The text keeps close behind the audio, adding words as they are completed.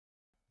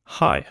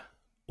Hi,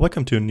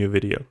 welcome to a new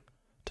video.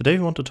 Today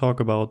we want to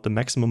talk about the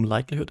maximum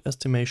likelihood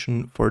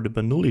estimation for the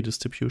Bernoulli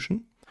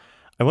distribution.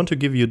 I want to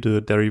give you the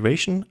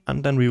derivation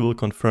and then we will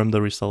confirm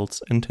the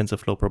results in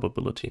TensorFlow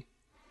Probability.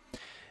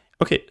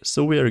 Okay,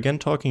 so we are again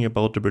talking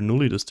about the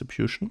Bernoulli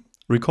distribution.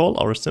 Recall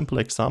our simple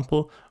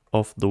example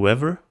of the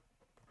weather,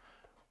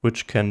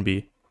 which can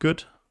be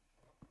good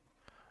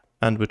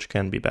and which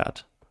can be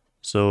bad.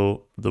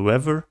 So the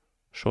weather,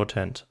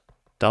 shorthand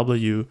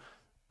W,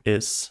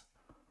 is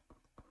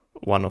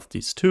one of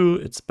these two.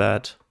 It's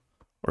bad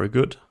or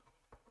good.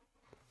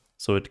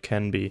 So it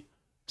can be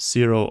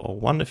 0 or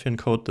 1 if you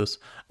encode this.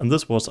 And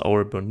this was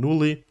our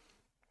Bernoulli.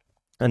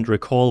 And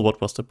recall what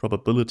was the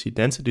probability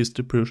density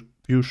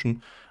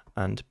distribution.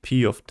 And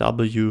P of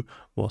W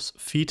was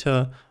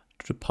theta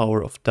to the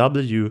power of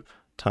W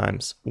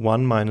times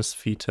 1 minus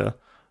theta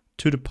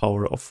to the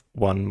power of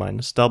 1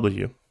 minus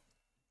W.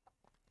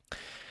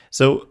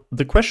 So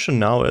the question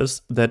now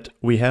is that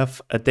we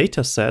have a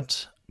data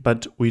set,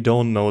 but we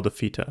don't know the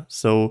theta.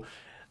 So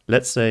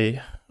let's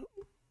say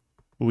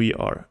we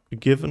are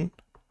given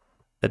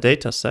a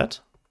data set.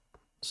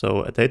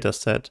 So a data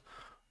set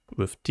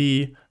with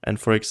D,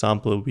 and for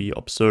example, we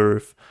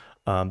observe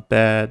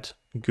bad,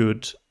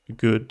 good,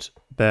 good,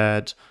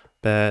 bad,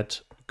 bad,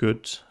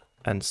 good,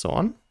 and so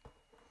on.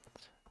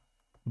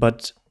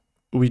 But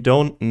we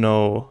don't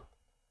know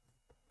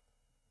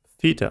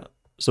theta.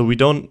 So we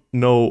don't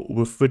know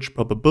with which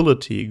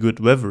probability good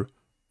weather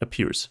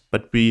appears,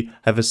 but we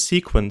have a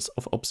sequence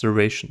of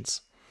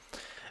observations.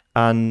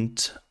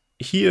 And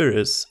here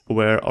is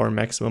where our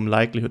maximum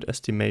likelihood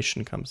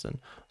estimation comes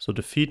in. So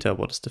the theta,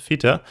 what is the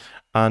theta?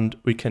 And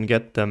we can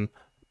get them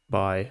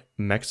by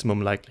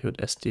maximum likelihood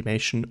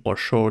estimation, or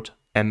short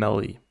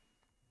MLE.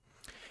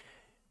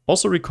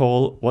 Also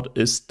recall what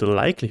is the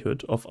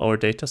likelihood of our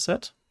data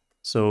set.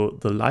 So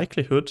the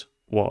likelihood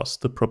was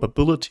the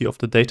probability of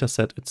the data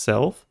set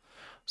itself.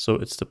 So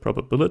it's the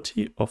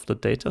probability of the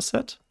data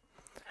set.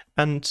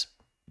 And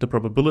the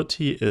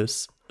probability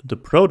is the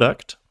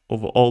product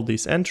over all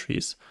these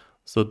entries.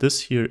 So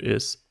this here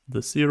is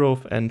the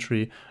 0th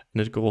entry,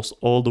 and it goes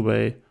all the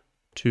way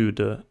to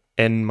the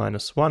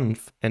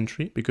n-1th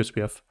entry, because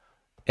we have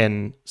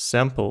n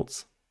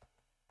samples.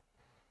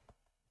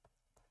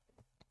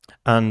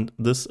 And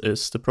this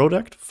is the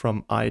product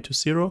from I to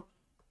 0,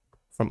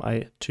 from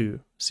I to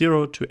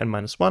 0 to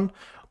n-1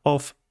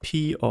 of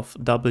P of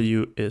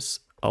W is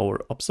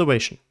our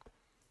observation.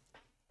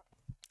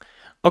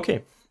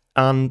 Okay.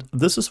 And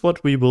this is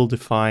what we will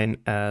define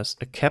as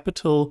a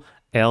capital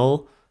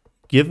L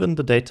given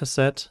the data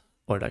set,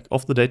 or like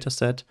of the data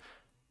set,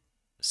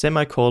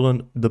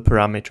 semicolon, the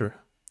parameter.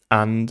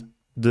 And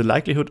the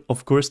likelihood,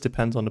 of course,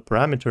 depends on the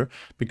parameter,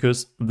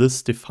 because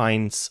this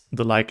defines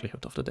the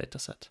likelihood of the data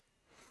set.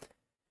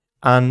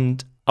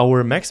 And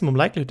our maximum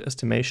likelihood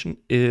estimation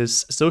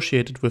is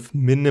associated with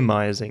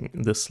minimizing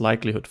this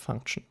likelihood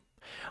function.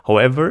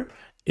 However,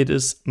 it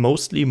is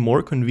mostly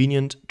more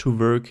convenient to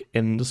work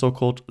in the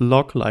so-called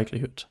log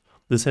likelihood.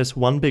 This has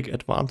one big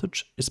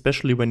advantage,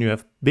 especially when you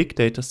have big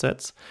data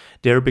sets.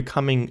 They're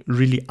becoming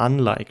really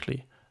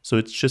unlikely. So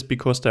it's just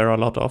because there are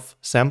a lot of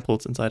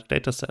samples inside a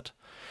data set.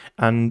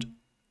 And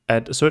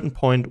at a certain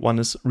point, one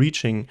is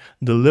reaching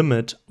the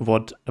limit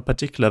what a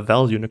particular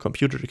value in a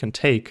computer can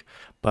take,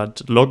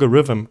 but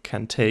logarithm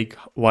can take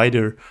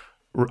wider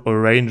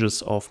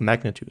ranges of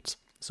magnitudes.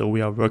 So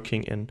we are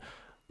working in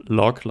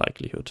log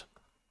likelihood.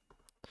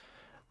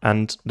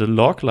 And the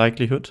log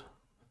likelihood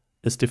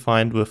is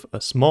defined with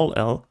a small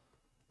l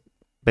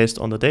based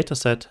on the data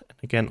set, and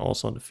again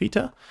also on the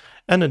theta,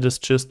 and it is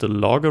just the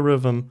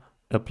logarithm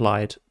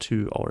applied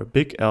to our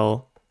big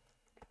L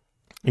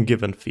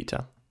given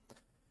theta.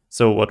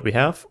 So what we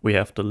have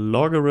the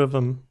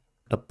logarithm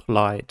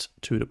applied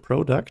to the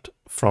product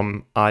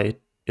from I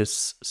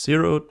is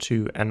 0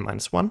 to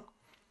n-1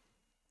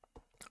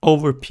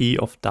 over P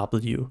of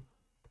W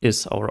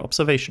is our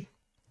observation.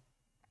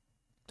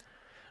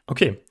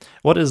 Okay,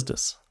 what is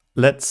this?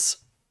 Let's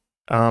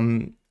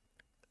try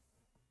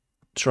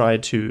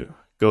to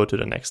go to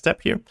the next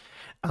step here.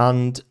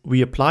 And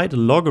we apply the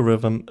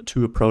logarithm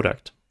to a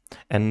product.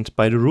 And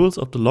by the rules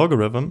of the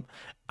logarithm,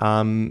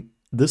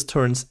 this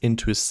turns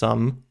into a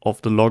sum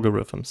of the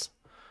logarithms.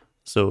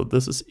 So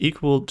this is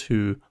equal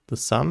to the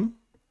sum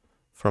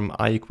from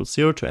I equals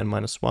 0 to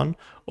n-1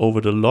 over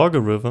the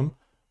logarithm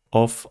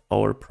of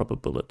our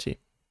probability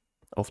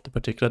of the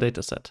particular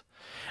data set.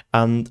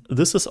 And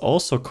this is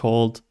also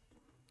called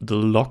the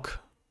log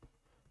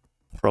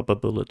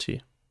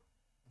probability.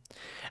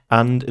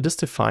 And it is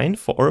defined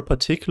for our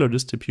particular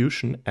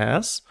distribution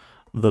as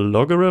the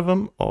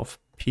logarithm of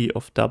P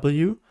of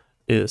W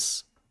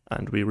is,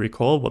 and we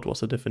recall what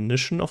was the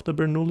definition of the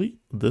Bernoulli,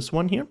 this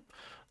one here.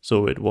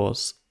 So it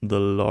was the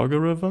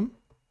logarithm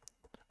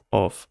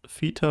of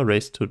theta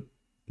raised to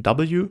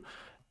W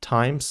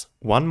times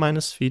 1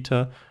 minus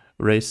theta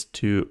raised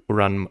to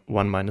 1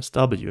 minus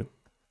W.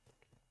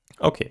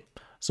 Okay.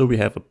 So we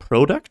have a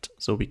product,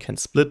 so we can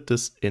split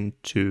this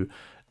into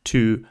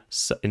two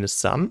in a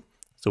sum.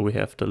 So we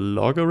have the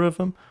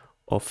logarithm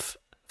of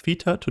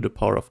theta to the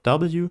power of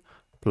W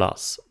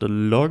plus the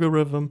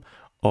logarithm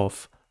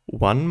of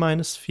 1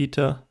 minus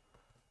theta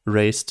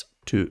raised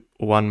to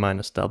 1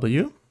 minus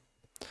w.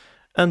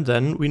 And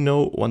then we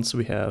know once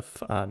we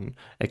have an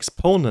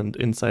exponent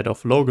inside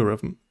of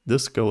logarithm,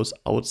 this goes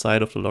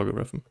outside of the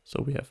logarithm.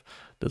 So we have,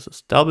 this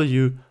is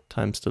w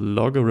times the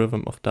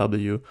logarithm of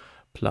w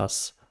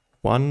plus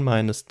 1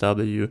 minus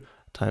w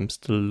times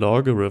the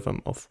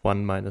logarithm of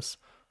 1 minus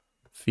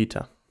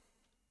theta.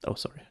 Oh,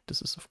 sorry,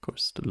 this is of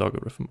course the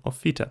logarithm of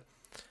theta.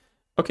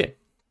 Okay,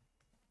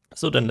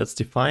 so then let's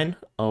define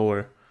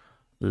our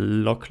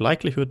log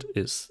likelihood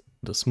is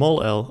the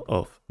small l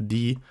of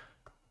d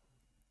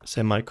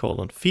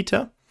semicolon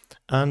theta,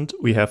 and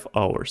we have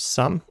our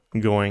sum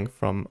going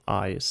from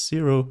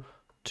I0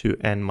 to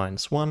n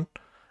minus 1,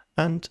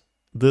 and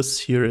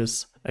this here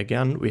is,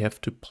 again, we have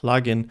to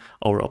plug in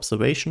our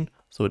observation,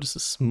 so this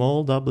is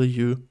small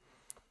w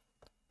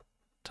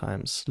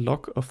times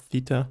log of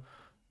theta,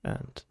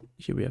 and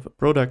here we have a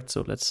product,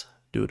 so let's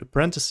do the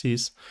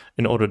parentheses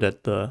in order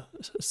that the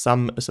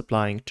sum is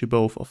applying to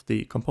both of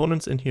the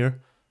components in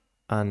here,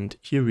 and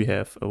here we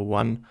have a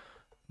 1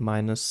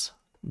 minus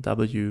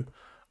w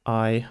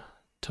I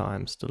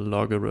times the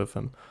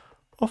logarithm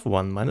of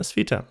 1 minus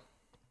theta.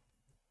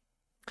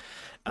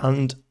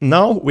 And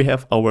now we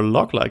have our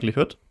log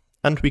likelihood,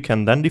 and we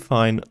can then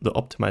define the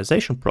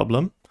optimization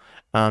problem,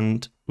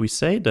 and we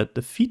say that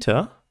the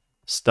theta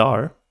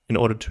star, in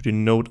order to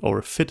denote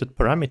our fitted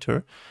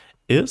parameter,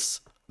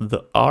 is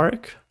the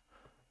arc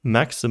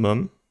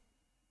maximum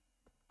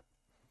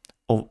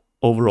of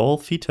overall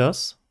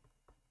thetas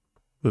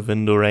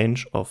within the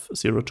range of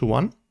 0 to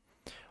 1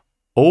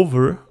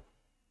 over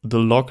the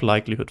log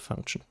likelihood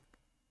function.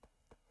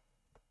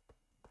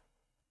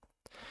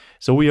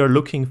 So we are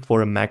looking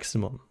for a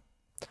maximum.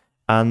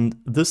 And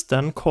this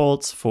then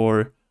calls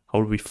for, how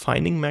are we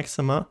finding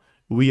maxima?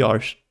 We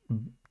are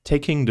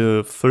taking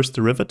the first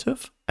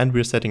derivative and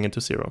we're setting it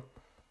to 0.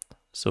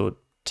 So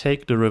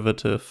take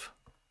derivative,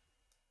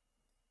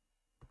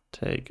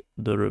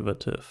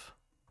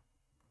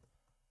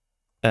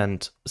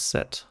 and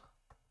set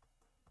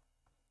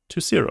to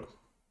 0.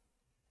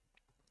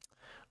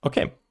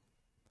 Okay.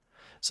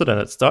 So then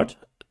let's start,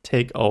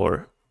 take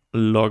our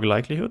log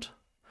likelihood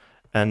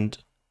and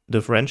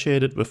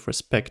differentiate it with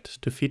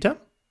respect to theta.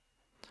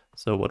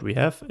 So what we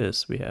have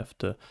is we have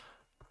the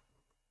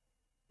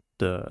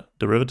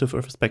derivative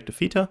with respect to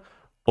theta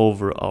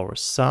over our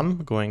sum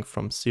going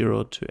from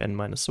 0 to n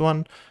minus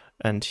 1.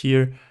 And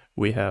here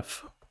we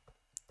have,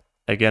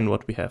 again,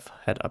 what we have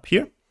had up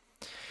here.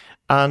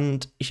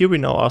 And here we're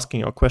now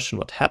asking our question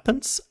what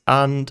happens.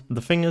 And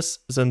the thing is,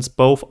 since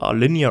both are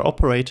linear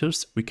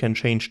operators, we can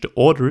change the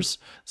orders.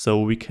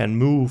 So we can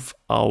move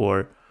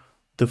our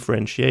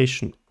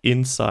differentiation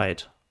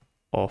inside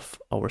of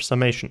our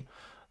summation.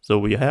 So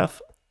we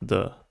have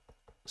the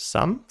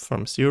sum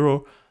from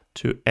 0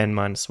 to n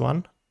minus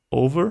 1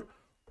 over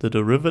the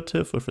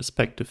derivative with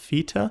respect to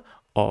theta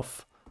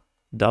of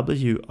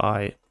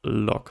wi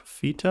log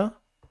theta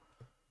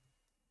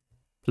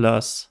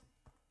plus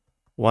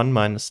 1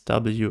 minus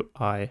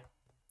wi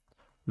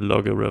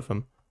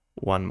logarithm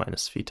 1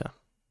 minus theta.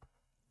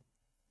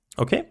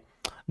 Okay,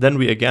 then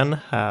we again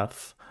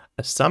have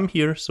a sum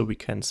here, so we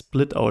can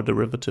split our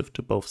derivative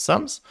to both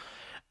sums,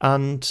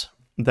 and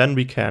then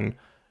we can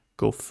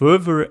go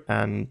further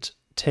and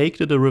take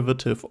the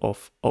derivative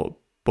of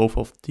both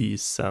of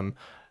these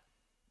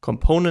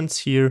components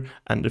here,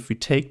 and if we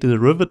take the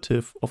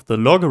derivative of the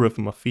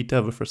logarithm of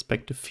theta with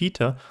respect to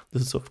theta,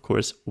 this is of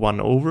course 1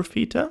 over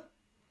theta.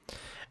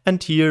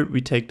 And here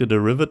we take the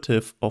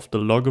derivative of the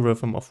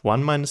logarithm of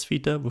 1 minus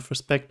theta with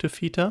respect to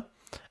theta,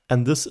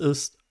 and this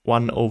is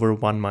 1 over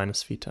 1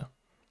 minus theta.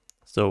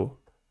 So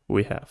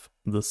we have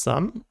the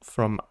sum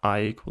from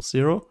I equals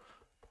 0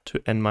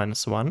 to n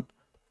minus 1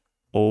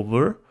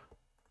 over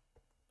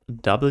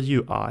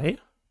wi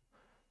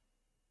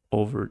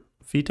over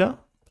theta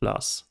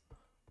plus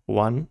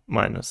 1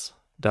 minus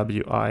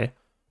wi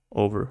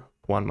over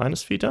 1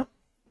 minus theta.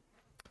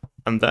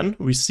 And then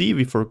we see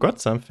we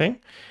forgot something,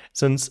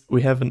 since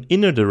we have an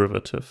inner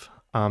derivative.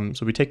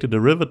 So we take the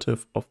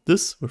derivative of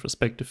this with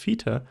respect to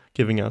theta,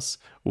 giving us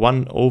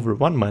 1 over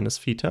 1 minus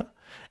theta,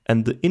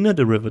 and the inner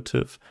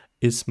derivative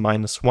is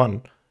minus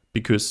 1,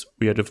 because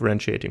we are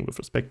differentiating with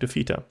respect to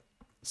theta.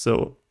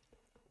 So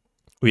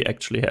we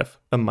actually have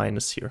a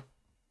minus here.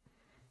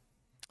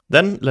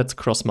 Then let's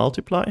cross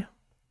multiply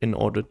in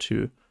order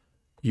to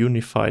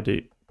unify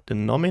the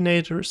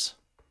denominators.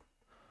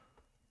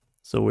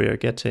 So we are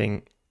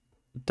getting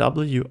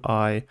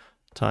wi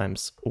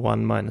times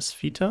 1 minus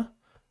theta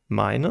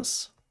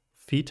minus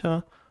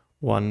theta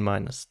 1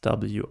 minus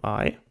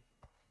wi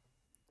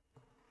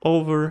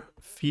over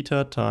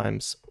theta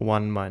times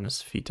 1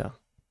 minus theta.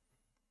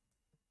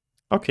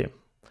 Okay,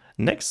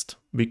 next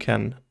we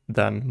can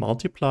then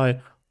multiply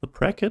the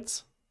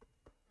brackets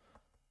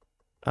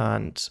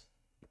and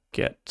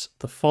get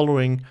the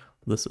following.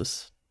 This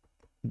is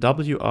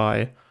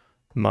wi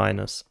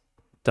minus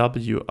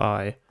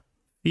wi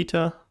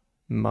theta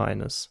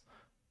minus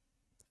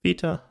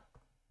theta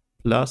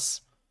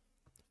plus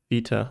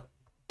theta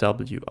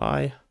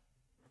wi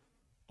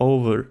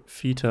over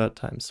theta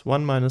times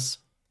 1 minus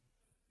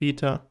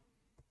theta.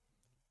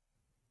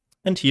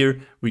 And here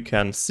we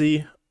can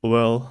see,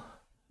 well,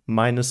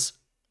 minus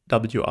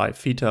wi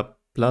theta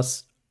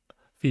plus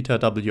theta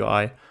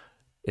wi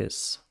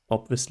is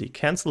obviously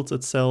cancels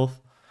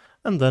itself.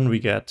 And then we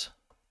get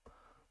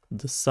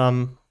the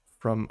sum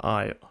from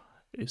I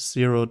is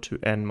 0 to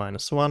n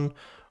minus 1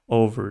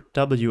 over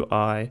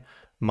wi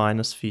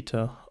minus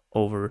theta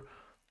over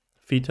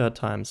theta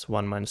times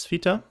 1 minus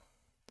theta.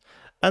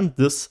 And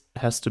this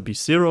has to be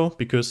 0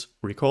 because,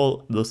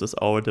 recall, this is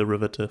our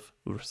derivative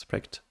with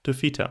respect to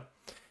theta.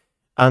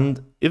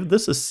 And if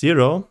this is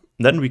 0,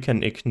 then we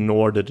can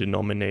ignore the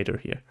denominator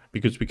here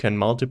because we can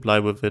multiply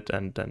with it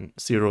and then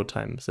 0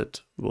 times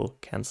it will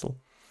cancel.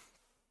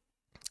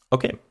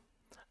 Okay,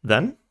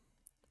 then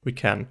we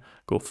can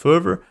go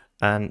further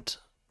and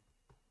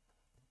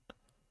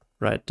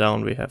write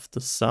down we have the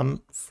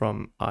sum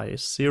from I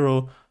is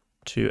 0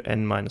 to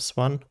n minus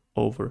 1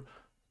 over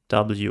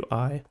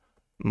wi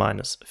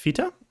minus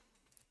theta.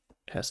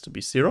 It has to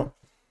be 0.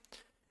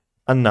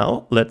 And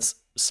now let's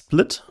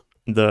split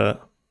the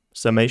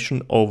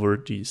summation over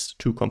these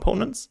two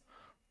components,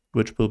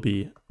 which will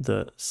be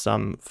the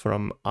sum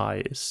from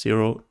I is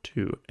 0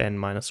 to n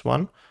minus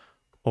 1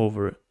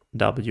 over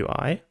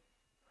wi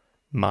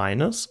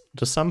minus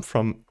the sum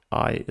from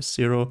I is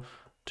 0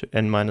 to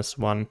n minus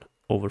 1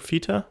 over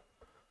theta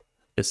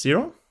is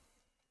 0.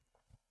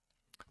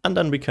 And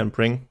then we can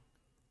bring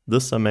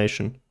this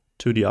summation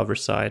to the other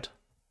side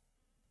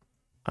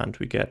and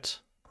we get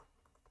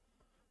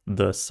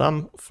the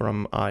sum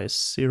from I is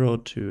 0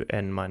 to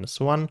n minus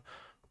 1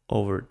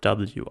 over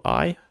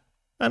wi,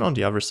 and on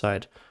the other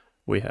side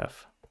we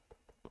have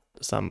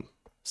the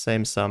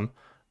same sum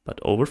but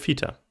over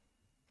theta.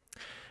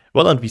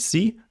 Well, and we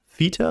see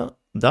theta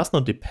does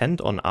not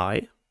depend on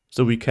I,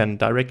 so we can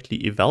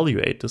directly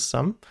evaluate the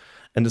sum,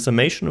 and the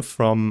summation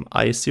from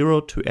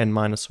I0 to n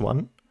minus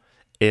 1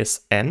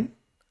 is n,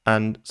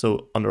 and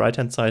so on the right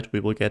hand side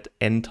we will get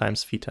n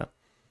times theta.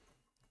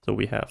 So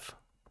we have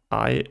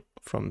I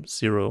from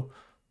 0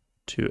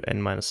 to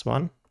n minus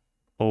 1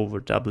 over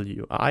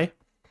wi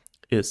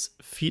is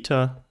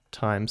theta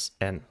times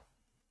n.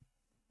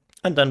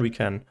 And then we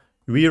can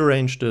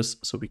rearrange this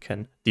so we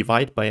can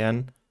divide by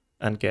n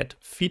and get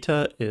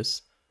theta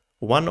is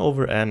 1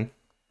 over n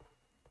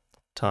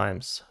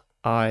times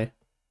I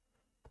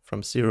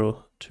from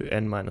 0 to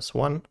n minus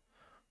 1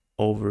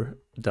 over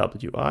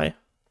wi.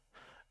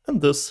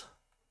 And this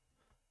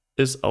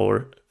is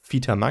our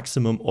theta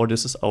maximum, or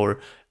this is our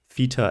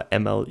theta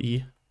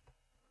MLE.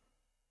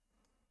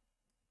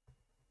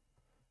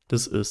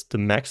 This is the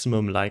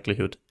maximum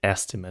likelihood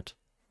estimate.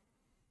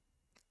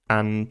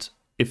 And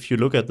if you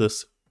look at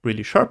this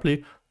really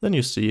sharply, then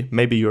you see,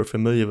 maybe you're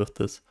familiar with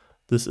this,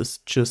 this is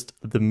just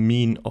the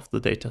mean of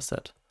the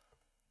dataset.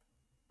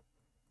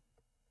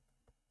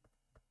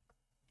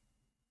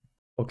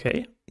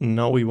 Okay,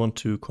 now we want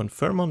to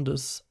confirm on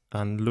this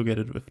and look at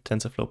it with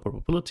TensorFlow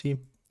Probability.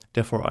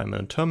 Therefore, I'm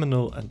in a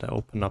terminal and I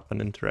open up an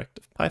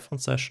interactive Python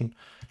session.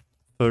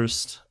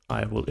 First,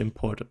 I will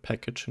import a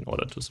package in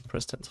order to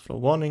suppress TensorFlow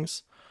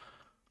warnings.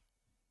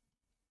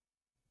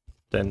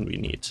 Then we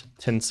need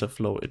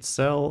TensorFlow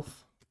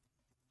itself.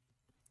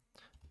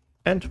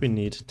 And we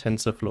need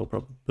TensorFlow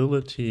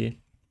Probability.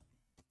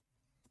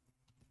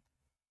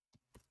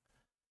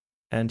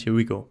 And here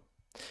we go.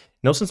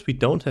 Now, since we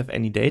don't have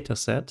any data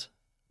set,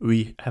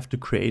 we have to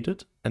create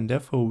it, and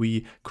therefore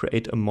we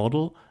create a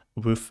model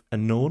with a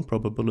known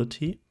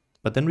probability,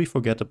 but then we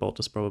forget about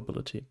this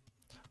probability.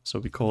 So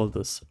we call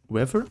this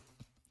weather,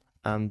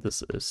 and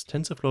this is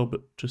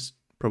TensorFlow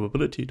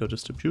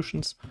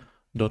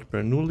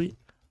probability.distributions.Bernoulli,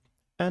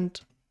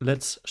 and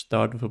let's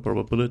start with a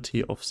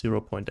probability of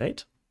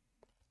 0.8.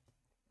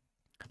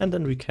 And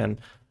then we can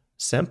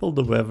sample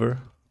the weather,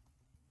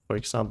 for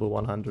example,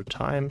 100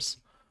 times,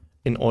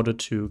 in order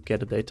to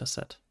get a data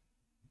set.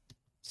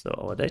 So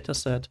our data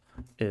set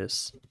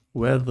is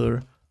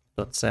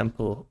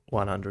weather.sample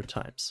 100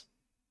 times.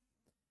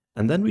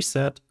 And then we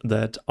said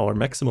that our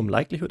maximum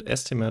likelihood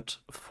estimate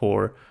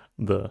for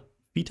the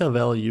theta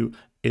value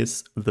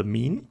is the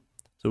mean.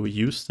 So we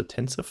use the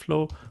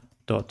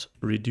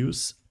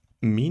TensorFlow.reduce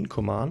mean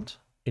command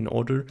in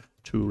order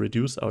to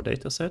reduce our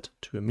data set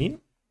to a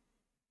mean.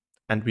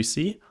 And we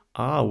see,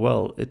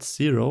 well, it's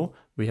 0,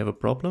 we have a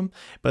problem,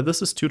 but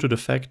this is due to the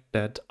fact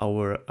that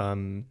our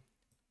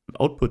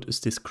output is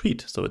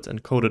discrete, so it's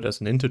encoded as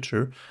an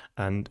integer,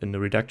 and in the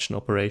reduction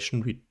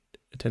operation,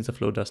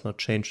 TensorFlow does not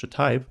change the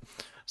type,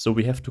 so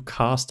we have to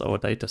cast our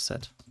data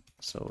set.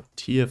 So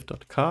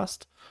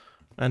tf.cast,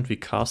 and we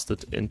cast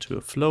it into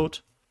a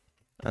float,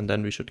 and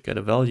then we should get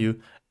a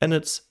value, and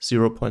it's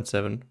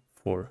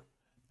 0.74.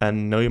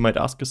 And now you might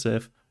ask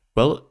yourself,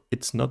 well,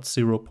 it's not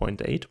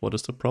 0.8, what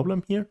is the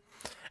problem here?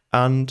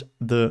 And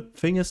the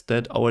thing is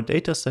that our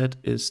data set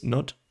is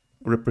not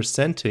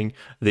representing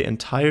the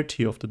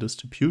entirety of the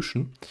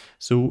distribution,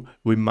 so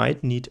we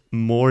might need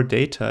more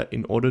data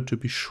in order to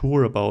be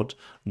sure about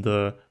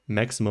the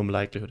maximum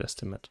likelihood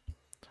estimate.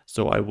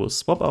 So I will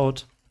swap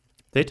out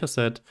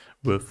dataset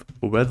with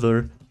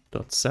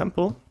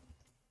weather.sample,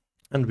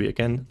 and we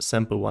again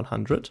sample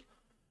 100.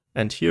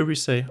 And here we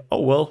say,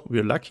 oh, well,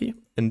 we're lucky.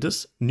 In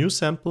this new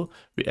sample,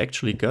 we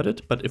actually got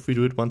it. But if we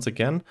do it once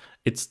again,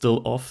 it's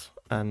still off,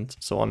 and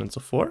so on and so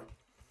forth.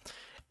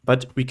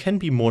 But we can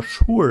be more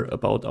sure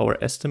about our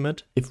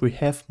estimate if we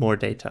have more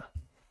data.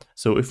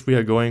 So if we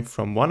are going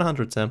from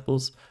 100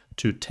 samples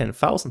to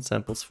 10,000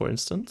 samples, for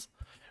instance,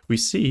 we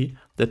see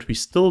that we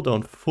still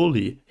don't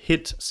fully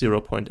hit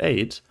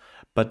 0.8,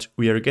 but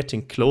we are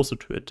getting closer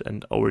to it,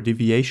 and our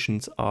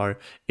deviations are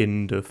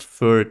in the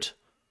third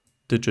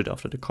digit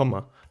after the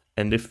comma.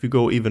 And if we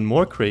go even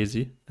more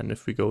crazy, and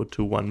if we go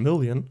to 1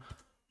 million,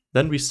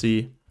 then we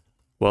see,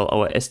 well,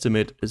 our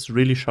estimate is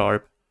really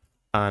sharp,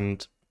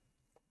 and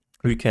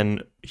we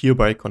can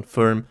hereby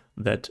confirm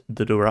that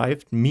the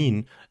derived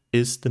mean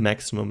is the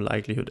maximum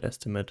likelihood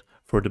estimate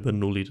for the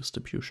Bernoulli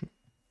distribution.